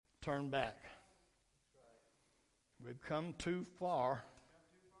turn back. We've come too far,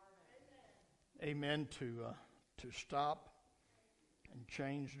 amen, to stop and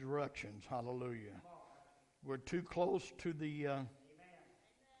change directions. Hallelujah. We're too close to the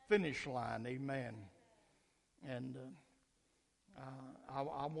finish line. Amen. And I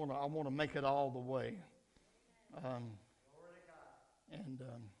want to make it all the way. I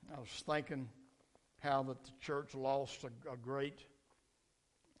was thinking how that the church lost a great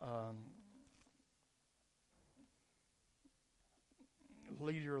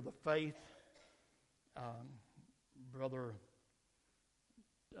leader of the faith, Brother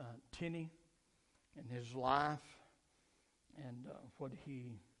Tenney, and his life and what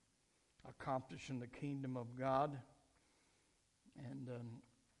he accomplished in the kingdom of God. And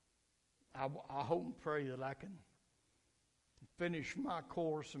I hope and pray that I can finish my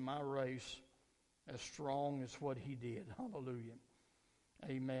course and my race as strong as what he did. Hallelujah.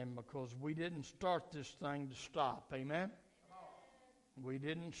 Amen. Because we didn't start this thing to stop. Amen. We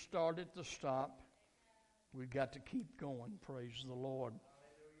didn't start it to stop. We've got to keep going. Praise the Lord.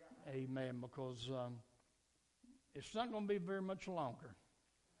 Amen. Because it's not going to be very much longer.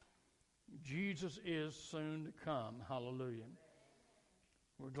 Jesus is soon to come. Hallelujah.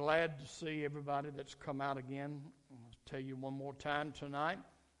 We're glad to see everybody that's come out again. I'll tell you one more time tonight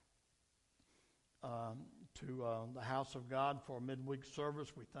to the house of God for a midweek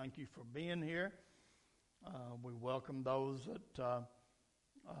service. We thank you for being here. We welcome those that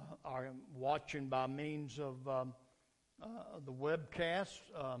are watching by means of the webcast,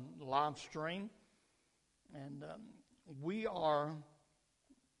 live stream. And we are,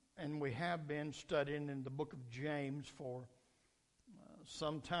 and we have been studying in the book of James for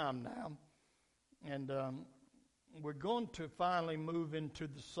some time now. And we're going to finally move into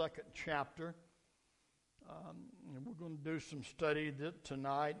the second chapter. And we're going to do some study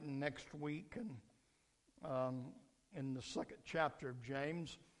tonight and next week and in the second chapter of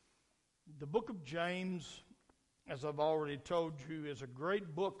James. The book of James, as I've already told you, is a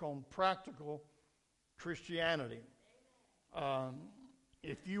great book on practical Christianity.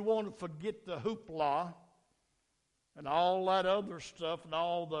 If you want to forget the hoopla and all that other stuff and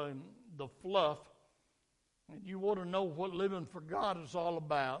all the fluff, and you want to know what living for God is all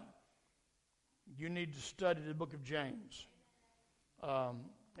about, you need to study the book of James.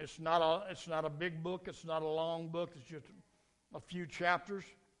 It's not a big book. It's not a long book. It's just a few chapters.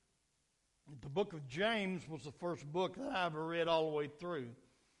 The book of James was the first book that I ever read all the way through.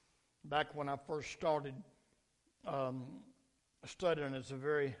 Back when I first started studying as a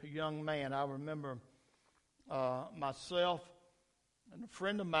very young man, I remember myself and a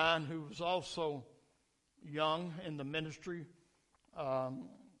friend of mine who was also young in the ministry.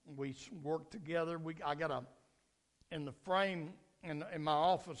 We worked together. I got in the frame in my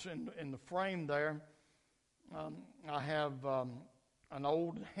office in the frame there. I have an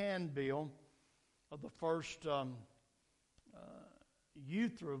old handbill of the first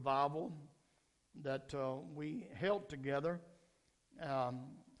youth revival that we held together.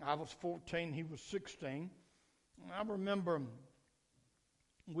 I was 14, he was 16. I remember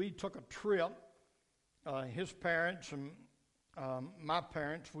we took a trip, his parents and my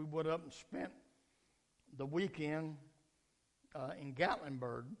parents. We went up and spent the weekend in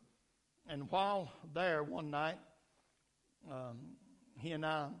Gatlinburg. And while there one night, he and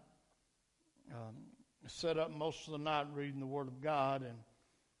I sat up most of the night reading the Word of God, and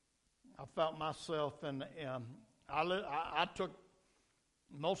I felt myself, and I took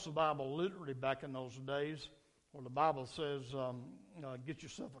most of the Bible literally back in those days, where the Bible says, get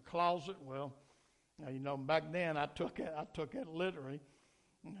yourself a closet. Well, back then I took it literally,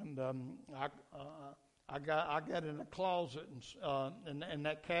 and I got in a closet and in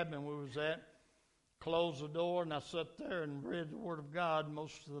that cabin we was at, closed the door, and I sat there and read the Word of God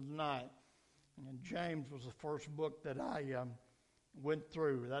most of the night. And James was the first book that I went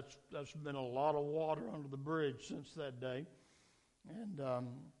through. That's been a lot of water under the bridge since that day. And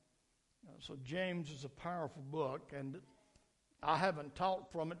so James is a powerful book, and I haven't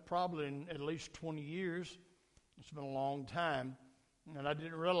taught from it probably in at least 20 years. It's been a long time. And I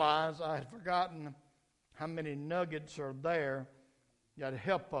didn't realize I had forgotten how many nuggets are there that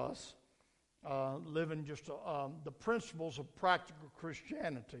help us living just the principles of practical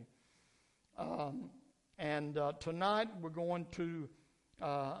Christianity. And tonight we're going to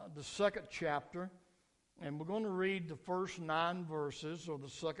the second chapter, and we're going to read the first 9 verses of the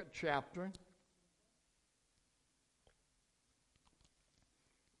second chapter.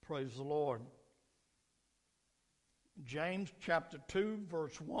 Praise the Lord. James chapter 2,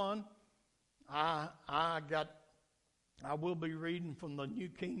 verse 1. I I will be reading from the New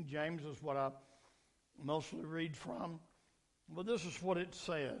King James, is what I mostly read from. But this is what it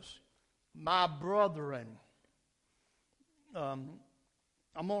says. My brethren. I'm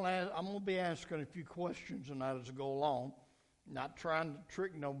going to be asking a few questions tonight as I go along. Not trying to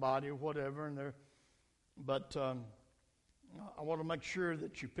trick nobody or whatever. But I want to make sure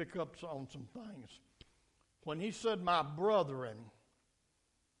that you pick up on some things. When he said, my brethren,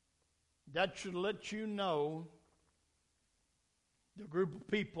 that should let you know the group of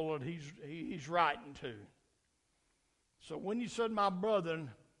people that he's writing to. So when he said, my brethren,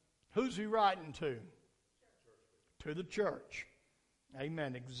 who's he writing to? To the church.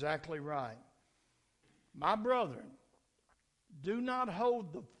 Amen. Exactly right. My brethren, do not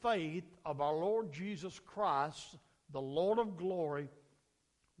hold the faith of our Lord Jesus Christ, the Lord of glory,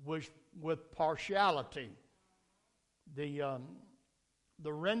 with partiality. The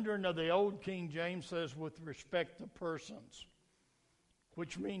rendering of the old King James says with respect to persons,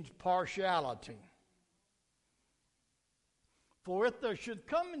 which means partiality. For if there should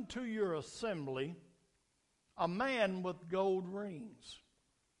come into your assembly a man with gold rings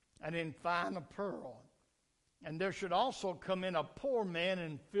and in fine apparel, and there should also come in a poor man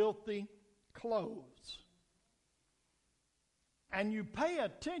in filthy clothes, and you pay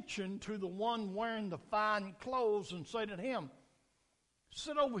attention to the one wearing the fine clothes and say to him,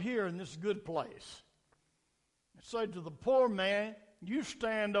 sit over here in this good place. And say to the poor man, you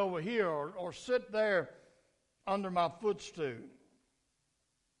stand over here or sit there under my footstool.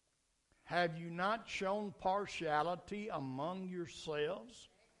 Have you not shown partiality among yourselves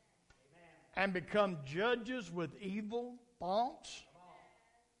and become judges with evil thoughts?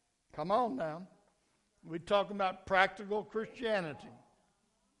 Come on now. We're talking about practical Christianity.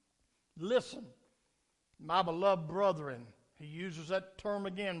 Listen, my beloved brethren, he uses that term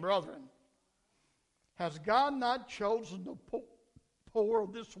again, brethren. Has God not chosen the poor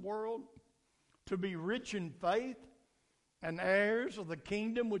of this world to be rich in faith and heirs of the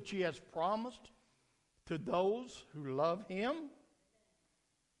kingdom which he has promised to those who love him?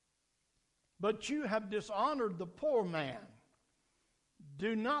 But you have dishonored the poor man.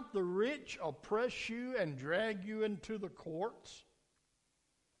 Do not the rich oppress you and drag you into the courts?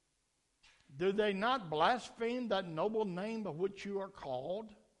 Do they not blaspheme that noble name by which you are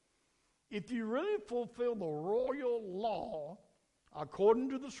called? If you really fulfill the royal law according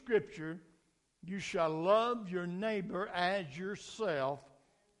to the Scripture, you shall love your neighbor as yourself.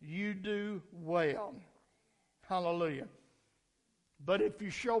 You do well. Hallelujah. But if you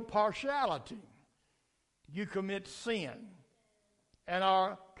show partiality, you commit sin and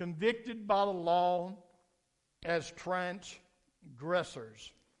are convicted by the law as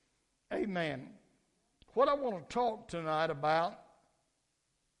transgressors. Amen. What I want to talk tonight about,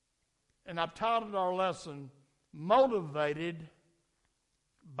 and I've titled our lesson, Motivated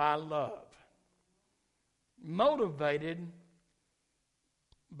by Love. Motivated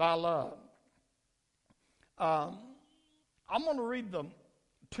by love. I'm going to read the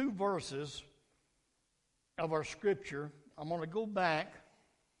 2 verses of our scripture. I'm going to go back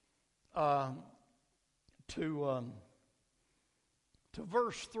to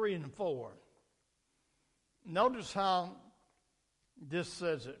verse 3 and 4. Notice how this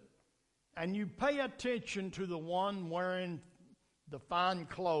says it. And you pay attention to the one wearing the fine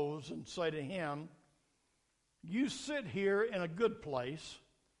clothes and say to him, you sit here in a good place,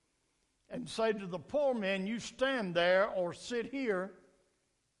 and say to the poor man, you stand there or sit here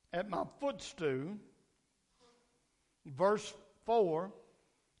at my footstool. Verse 4,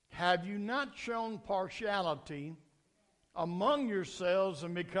 have you not shown partiality among yourselves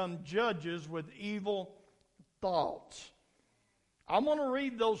and become judges with evil thoughts? I'm going to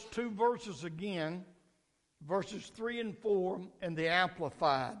read those 2 verses again, verses 3 and 4 in the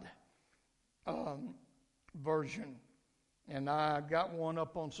Amplified version. And I got one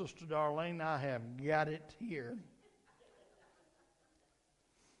up on Sister Darlene. I have got it here.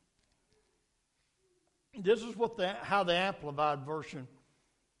 This is how the Amplified version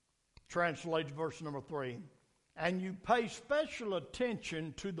translates verse number 3. And you pay special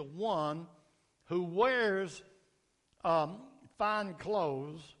attention to the one who wears fine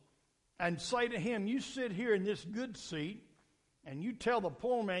clothes and say to him, you sit here in this good seat, and you tell the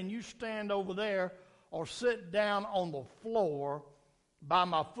poor man, you stand over there or sit down on the floor by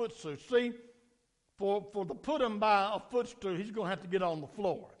my footstool. See, for to put him by a footstool, he's going to have to get on the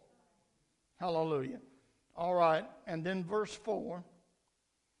floor. Hallelujah. All right, and then verse 4.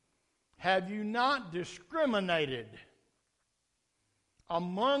 Have you not discriminated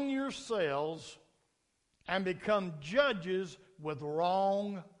among yourselves and become judges with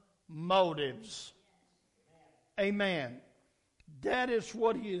wrong motives? Amen. That is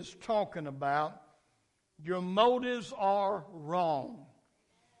what he is talking about. Your motives are wrong.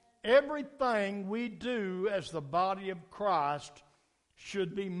 Everything we do as the body of Christ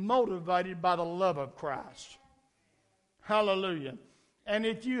should be motivated by the love of Christ. Hallelujah. And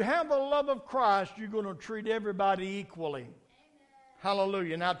if you have the love of Christ, you're going to treat everybody equally. Amen.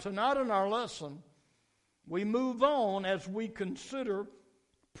 Hallelujah. Now, tonight in our lesson, we move on as we consider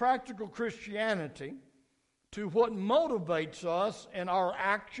practical Christianity to what motivates us in our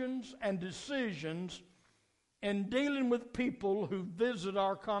actions and decisions in dealing with people who visit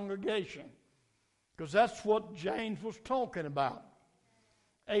our congregation. Because that's what James was talking about.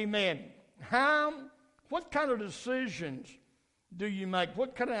 Amen. What kind of decisions do you make?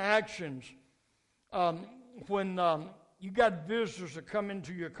 What kind of actions when you got visitors that come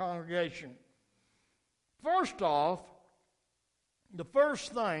into your congregation? First off, the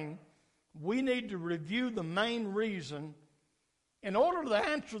first thing, we need to review the main reason. In order to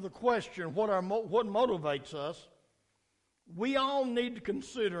answer the question, what motivates us, we all need to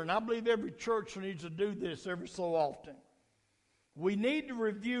consider, and I believe every church needs to do this every so often. We need to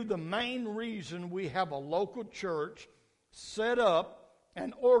review the main reason we have a local church set up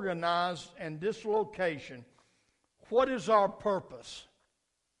and organized in this location. What is our purpose?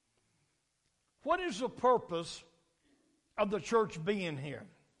 What is the purpose of the church being here?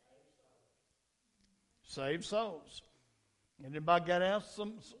 Save souls. Anybody else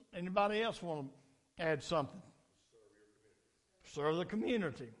want to add something? Serve the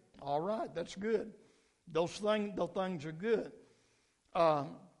community. All right, that's good. Those things are good.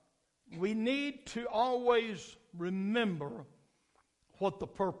 We need to always remember what the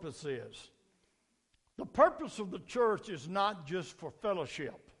purpose is. The purpose of the church is not just for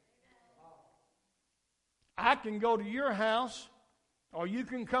fellowship. I can go to your house, or you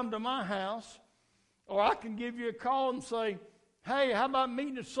can come to my house, or I can give you a call and say, hey, how about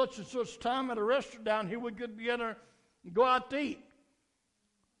meeting at such and such time at a restaurant down here? We could together and go out to eat.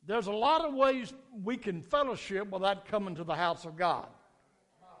 There's a lot of ways we can fellowship without coming to the house of God.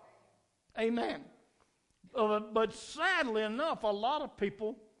 Amen. But sadly enough, a lot of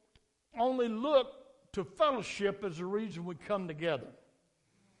people only look to fellowship as the reason we come together.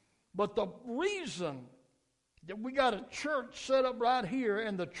 But the reason that we got a church set up right here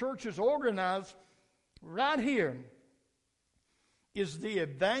and the church is organized right here is the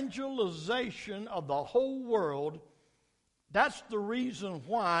evangelization of the whole world. That's the reason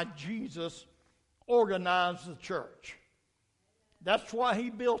why Jesus organized the church. That's why he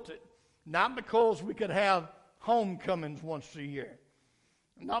built it. Not because we could have homecomings once a year.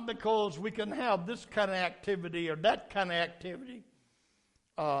 Not because we can have this kind of activity or that kind of activity.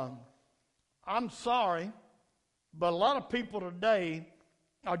 I'm sorry, but a lot of people today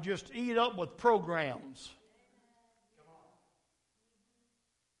are just eat up with programs.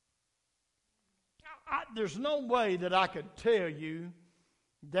 There's no way that I could tell you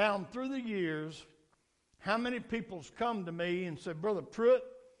down through the years how many people's come to me and said, Brother Pruitt,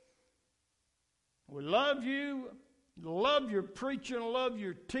 we love you, love your preaching, love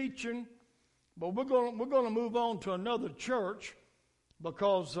your teaching, but we're going to move on to another church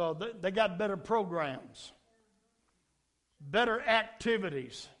because they got better programs, better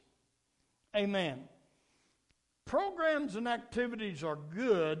activities. Amen. Programs and activities are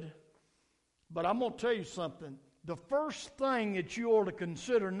good, but I'm going to tell you something. The first thing that you ought to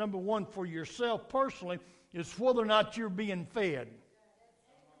consider, number one, for yourself personally, is whether or not you're being fed.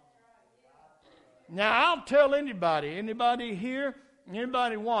 Now, I'll tell anybody here,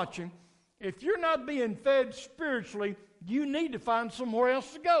 anybody watching, if you're not being fed spiritually, you need to find somewhere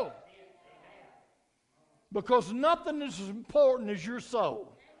else to go. Because nothing is as important as your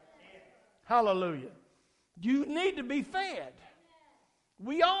soul. Hallelujah. You need to be fed.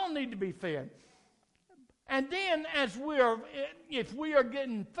 We all need to be fed. And then if we are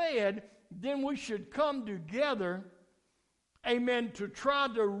getting fed, then we should come together, amen, to try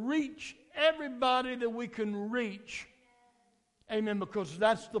to reach everybody that we can reach. Amen, because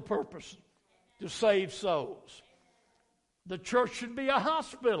that's the purpose, to save souls. The church should be a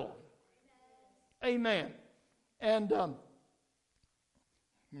hospital. Amen. And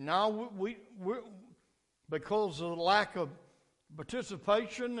now we because of the lack of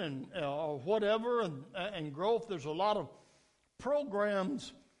participation and or whatever and growth, there's a lot of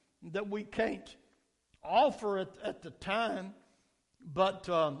programs that we can't offer at the time. But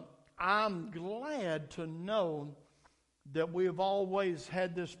I'm glad to know that we have always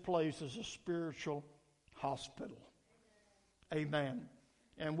had this place as a spiritual hospital. Amen.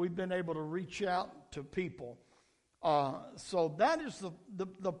 And we've been able to reach out to people. So that is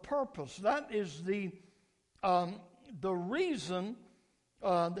the purpose. That is the the reason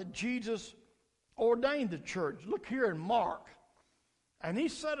that Jesus ordained the church. Look here in Mark. And he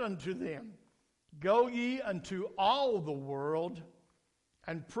said unto them, Go ye unto all the world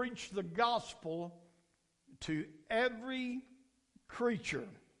and preach the gospel to every creature.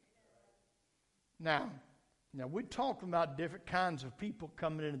 Now we're talking about different kinds of people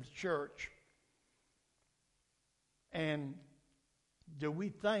coming into the church. And do we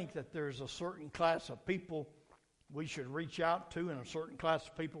think that there's a certain class of people we should reach out to and a certain class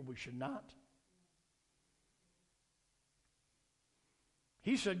of people we should not?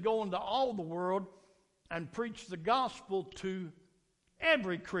 He said, Go into all the world and preach the gospel to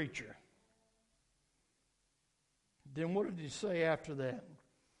every creature. Then what did he say after that?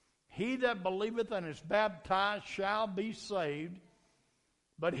 He that believeth and is baptized shall be saved,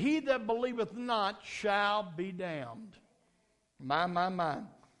 but he that believeth not shall be damned. My.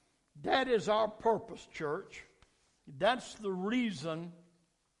 That is our purpose, church. That's the reason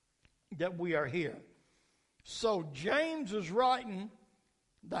that we are here. So James is writing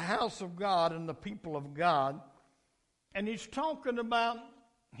the house of God and the people of God, and he's talking about,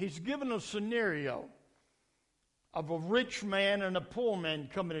 he's given a scenario of a rich man and a poor man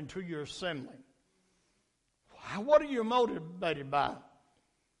coming into your assembly. What are you motivated by?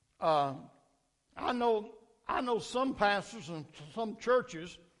 I know some pastors and some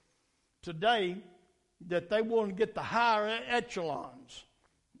churches today that they want to get the higher echelons.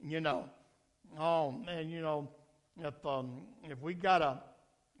 Oh man, if we got a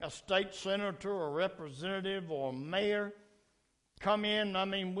state senator or a representative or a mayor come in, I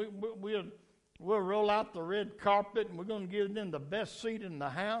mean, we'll roll out the red carpet and we're going to give them the best seat in the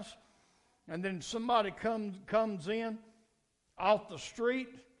house. And then somebody comes in off the street,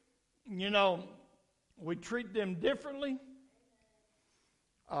 we treat them differently.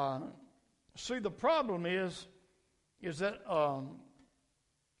 See, the problem is that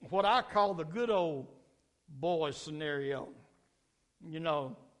what I call the good old boy scenario.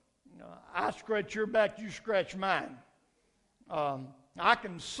 I scratch your back, you scratch mine. I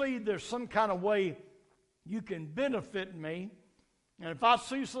can see there's some kind of way you can benefit me. And if I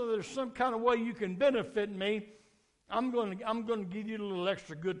see there's some kind of way you can benefit me, I'm going to give you a little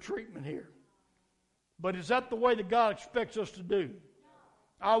extra good treatment here. But is that the way that God expects us to do?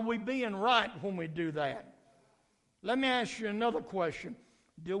 Are we being right when we do that? Let me ask you another question.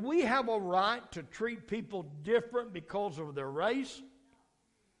 Do we have a right to treat people different because of their race?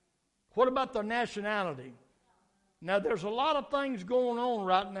 What about their nationality? Now, there's a lot of things going on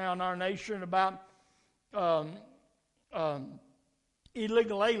right now in our nation about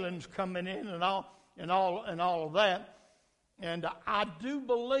illegal aliens coming in and all of that. And I do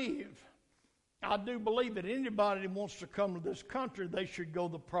believe that anybody that wants to come to this country, they should go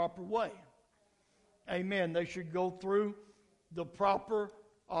the proper way. Amen. They should go through the proper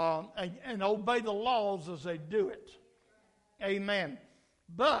and obey the laws as they do it. Amen.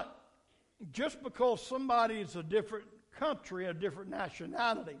 But just because somebody is a different country, a different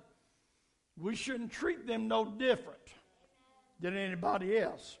nationality, we shouldn't treat them no different than anybody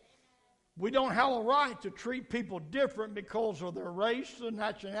else. We don't have a right to treat people different because of their race, their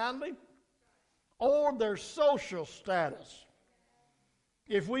nationality, or their social status.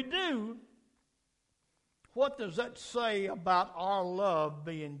 If we do, what does that say about our love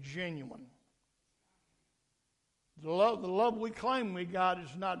being genuine? The love we claim we got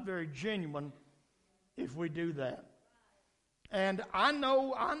is not very genuine if we do that. And I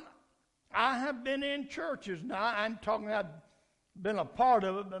know I have been in churches. Now, I'm talking I've been a part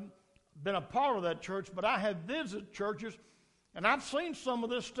of it, been a part of that church, but I have visited churches, and I've seen some of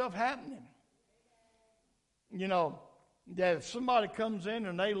this stuff happening. That if somebody comes in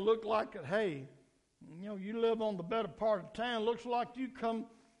and they look like it, hey, you live on the better part of town, looks like you come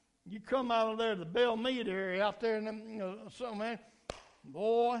out of there, the Bell Mead area out there, and so man,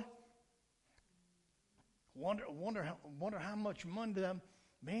 boy, wonder how much money them,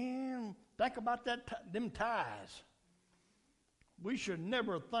 man. Think about them ties. We should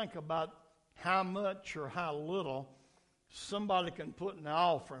never think about how much or how little somebody can put in the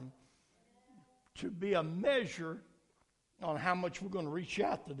offering to be a measure on how much we're going to reach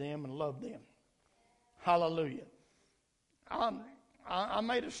out to them and love them. Hallelujah. I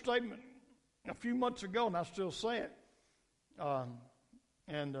made a statement a few months ago, and I still say it.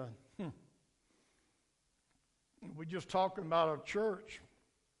 We're just talking about our church.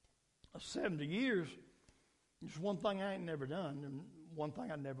 70 years. There's one thing I ain't never done, and one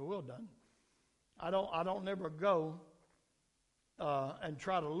thing I never will done. I don't never go and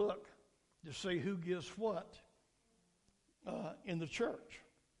try to look to see who gives what in the church.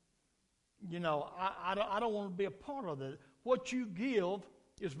 I don't want to be a part of that. What you give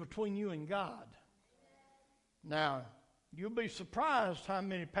is between you and God. Now, you'll be surprised how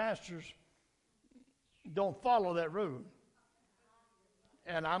many pastors don't follow that rule.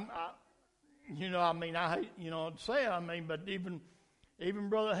 And I hate, to say it, but even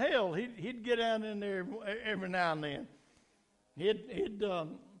Brother Hale, he'd get out in there every now and then.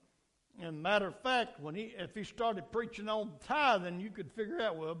 And matter of fact, if he started preaching on tithing, you could figure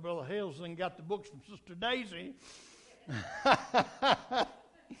out, well, Brother Hale's then got the books from Sister Daisy.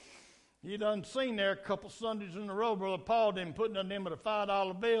 You done seen there a couple Sundays in a row, Brother Paul didn't put nothing in but a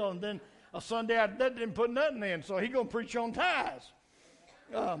 $5 bill, and then a Sunday after that didn't put nothing in, so he going to preach on tithes.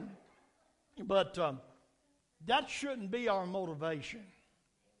 But that shouldn't be our motivation.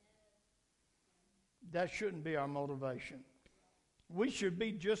 That shouldn't be our motivation. We should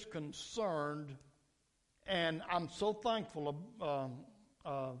be just concerned, and I'm so thankful of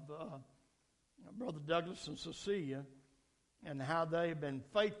Brother Douglas and Cecilia and how they've been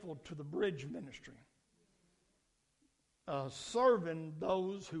faithful to the bridge ministry, serving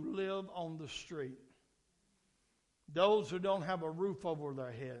those who live on the street, those who don't have a roof over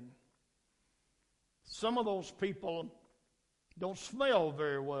their head. Some of those people don't smell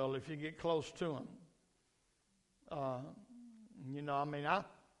very well if you get close to them. Now me,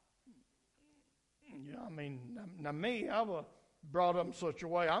 I was brought up in such a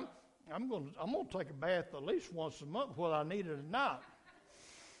way. I'm going to take a bath at least once a month, whether I need it or not.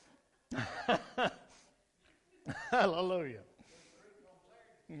 Hallelujah.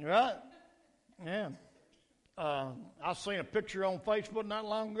 Right? Yeah. I seen a picture on Facebook not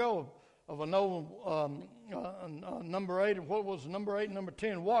long ago of an old number 8, what was number 8 and number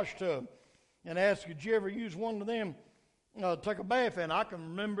 10 wash tub, and asked, did you ever use one of them? Take a bath in. I can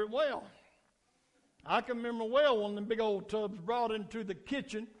remember it well. I can remember well one of them big old tubs brought into the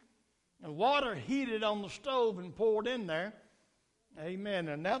kitchen and water heated on the stove and poured in there. Amen.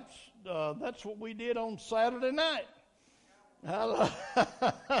 And that's what we did on Saturday night.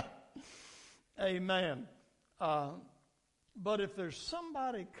 Amen. But if there's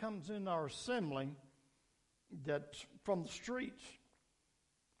somebody comes in our assembly that's from the streets,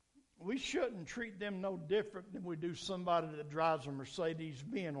 we shouldn't treat them no different than we do somebody that drives a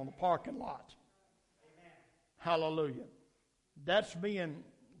Mercedes-Benz on a parking lot. Amen. Hallelujah. That's being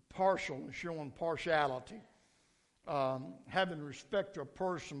partial and showing partiality. Having respect to a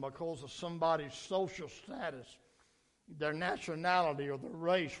person because of somebody's social status, their nationality or their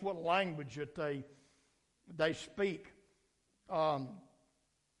race, what language that they speak.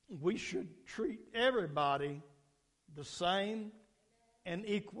 We should treat everybody the same and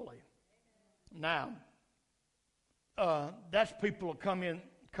equally. Now, that's people who come in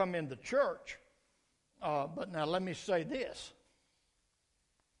the church. But now let me say this.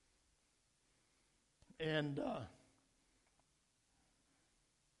 And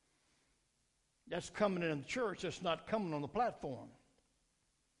that's coming in the church. That's not coming on the platform.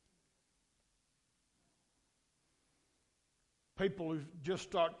 People who just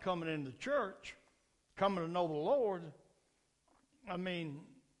start coming into the church, coming to know the Lord,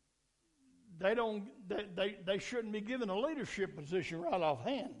 they shouldn't be given a leadership position right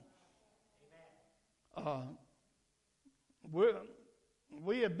offhand.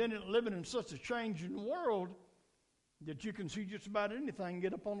 We have been living in such a changing world that you can see just about anything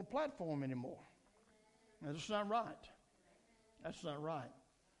get up on the platform anymore. And that's not right. That's not right.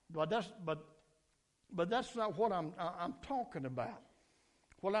 But that's not what I'm talking about.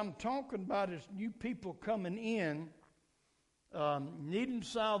 What I'm talking about is new people coming in, needing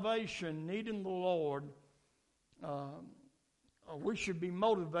salvation, needing the Lord. We should be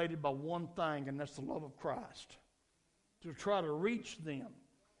motivated by one thing, and that's the love of Christ. To try to reach them,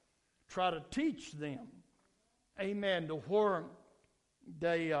 try to teach them, amen, to where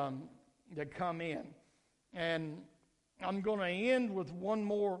they come in. And I'm going to end with one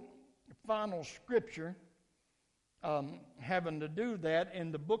more final scripture having to do that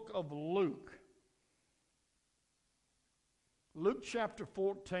in the book of Luke. Luke chapter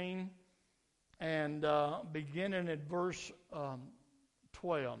 14 and beginning at verse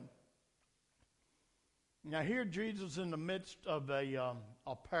 12. Now here Jesus in the midst of a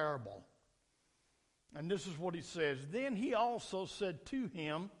parable. And this is what he says. Then he also said to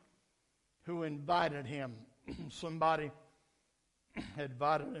him who invited him. Somebody had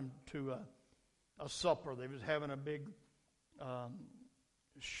invited him to a supper. They was having a big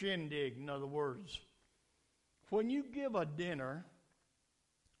shindig, in other words. When you give a dinner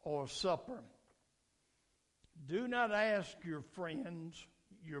or a supper, do not ask your friends,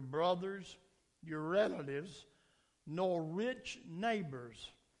 your brothers, your relatives, nor rich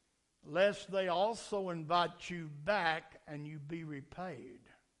neighbors, lest they also invite you back and you be repaid.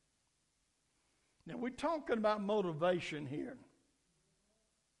 Now, we're talking about motivation here.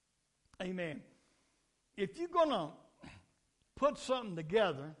 Amen. If you're going to put something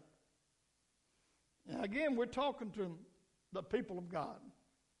together, now again, we're talking to the people of God.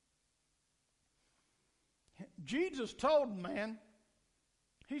 Jesus told the man,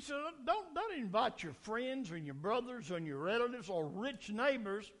 he said, don't invite your friends or your brothers or your relatives or rich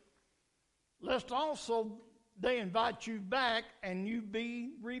neighbors, lest also they invite you back and you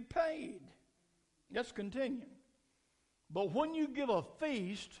be repaid. Let's continue. But when you give a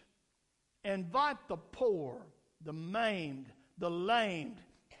feast, invite the poor, the maimed, the lamed,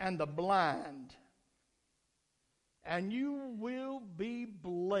 and the blind, and you will be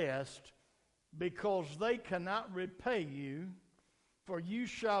blessed, because they cannot repay you, for you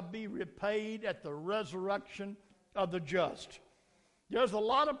shall be repaid at the resurrection of the just. There's a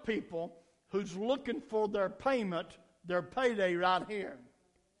lot of people who's looking for their payment, their payday right here.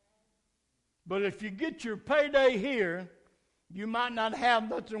 But if you get your payday here, you might not have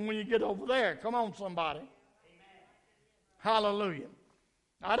nothing when you get over there. Come on, somebody. Amen. Hallelujah.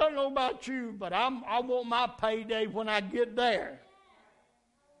 I don't know about you, but I want my payday when I get there.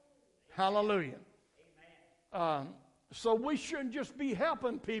 Hallelujah. So we shouldn't just be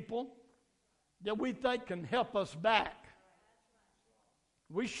helping people that we think can help us back.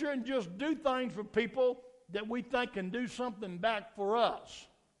 We shouldn't just do things for people that we think can do something back for us.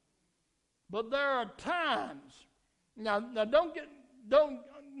 But there are times, now don't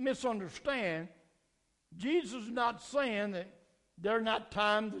misunderstand. Jesus is not saying that there are not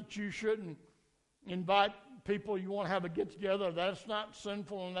times that you shouldn't invite people you want to have a get-together. That's not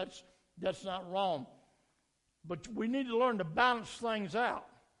sinful, and that's not wrong. But we need to learn to balance things out.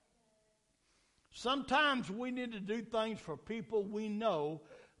 Sometimes we need to do things for people we know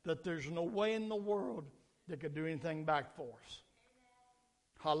that there's no way in the world that could do anything back for us.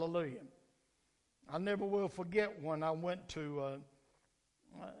 Hallelujah. I never will forget when I went to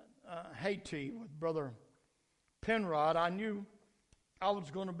Haiti with Brother Penrod. I knew I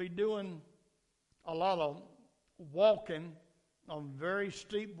was going to be doing a lot of walking on very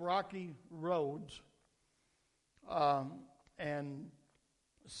steep, rocky roads. And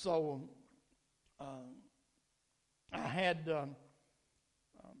so I had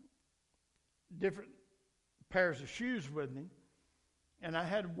different pairs of shoes with me. And I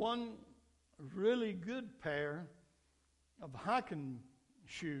had one really good pair of hiking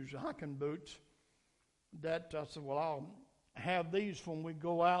shoes, hiking boots, that I said, well, I'll have these when we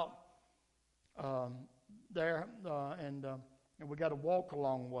go out there, and we got to walk a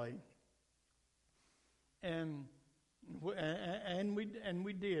long way. And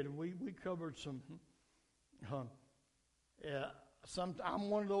we did. We covered some. I'm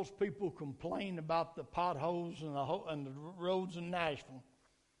one of those people who complain about the potholes and the roads in Nashville.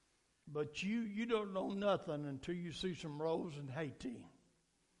 But you don't know nothing until you see some roads in Haiti.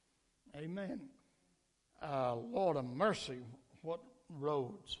 Amen. Lord of mercy, what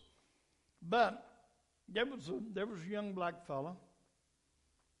roads! But there was a young black fella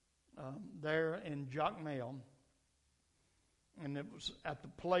there in Jacmel, and it was at the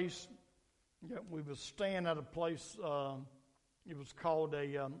place that we was staying at a place. It was called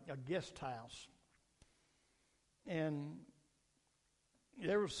a guest house, and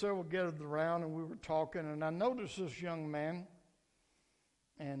there were several gathered around, and we were talking, and I noticed this young man,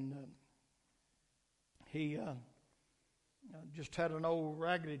 and he just had an old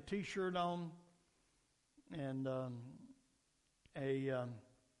raggedy T-shirt on, and a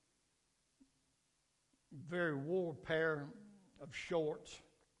very worn pair of shorts,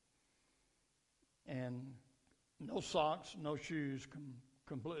 and no socks, no shoes,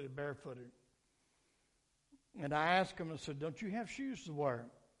 completely barefooted. And I asked him, I said, don't you have shoes to wear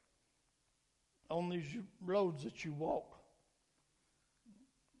on these roads that you walk?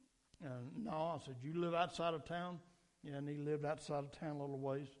 No, I said, you live outside of town? Yeah, and he lived outside of town a little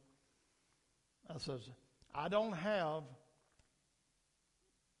ways. I says, I don't have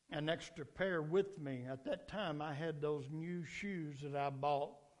an extra pair with me. At that time, I had those new shoes that I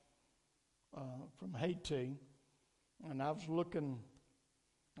bought from Haiti, and I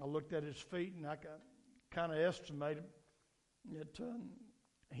looked at his feet, and I kind of estimated that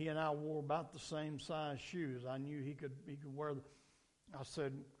he and I wore about the same size shoes. I knew he could wear them. I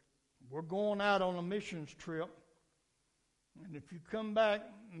said, we're going out on a missions trip, and if you come back,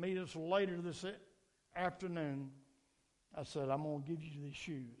 meet us later this afternoon, I said, I'm going to give you these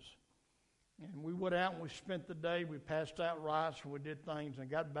shoes. And we went out and we spent the day. We passed out rice and we did things and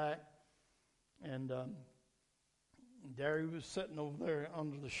got back. And And there he was sitting over there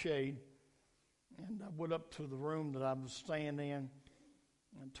under the shade. And I went up to the room that I was staying in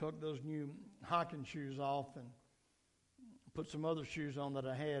and took those new hiking shoes off and put some other shoes on that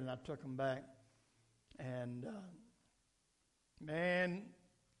I had, and I took them back. And, man,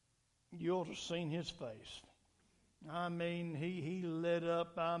 you ought to have seen his face. I mean, he lit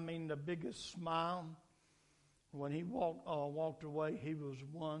up. I mean, the biggest smile. When he walked away, he was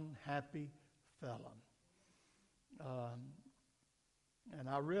one happy fella. And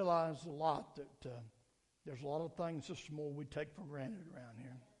I realized a lot that there's a lot of things this morning we take for granted around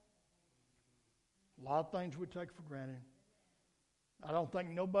here. A lot of things we take for granted. I don't think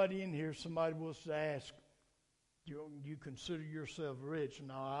nobody in here, somebody was to ask, you consider yourself rich?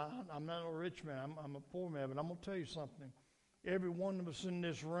 No, I'm not a rich man. I'm a poor man. But I'm going to tell you something. Every one of us in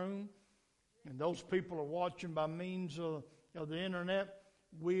this room, and those people are watching by means of the internet,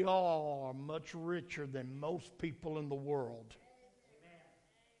 we all are much richer than most people in the world.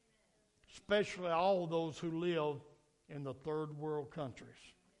 Especially all those who live in the third world countries.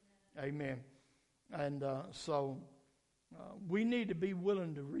 Amen. And so we need to be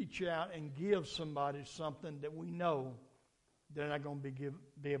willing to reach out and give somebody something that we know they're not going to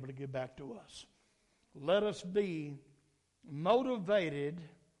be able to give back to us. Let us be motivated,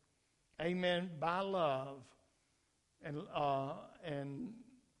 amen, by love, and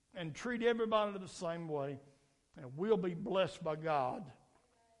treat everybody the same way, and we'll be blessed by God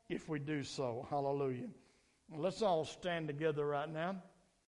if we do so. Hallelujah. Well, let's all stand together right now.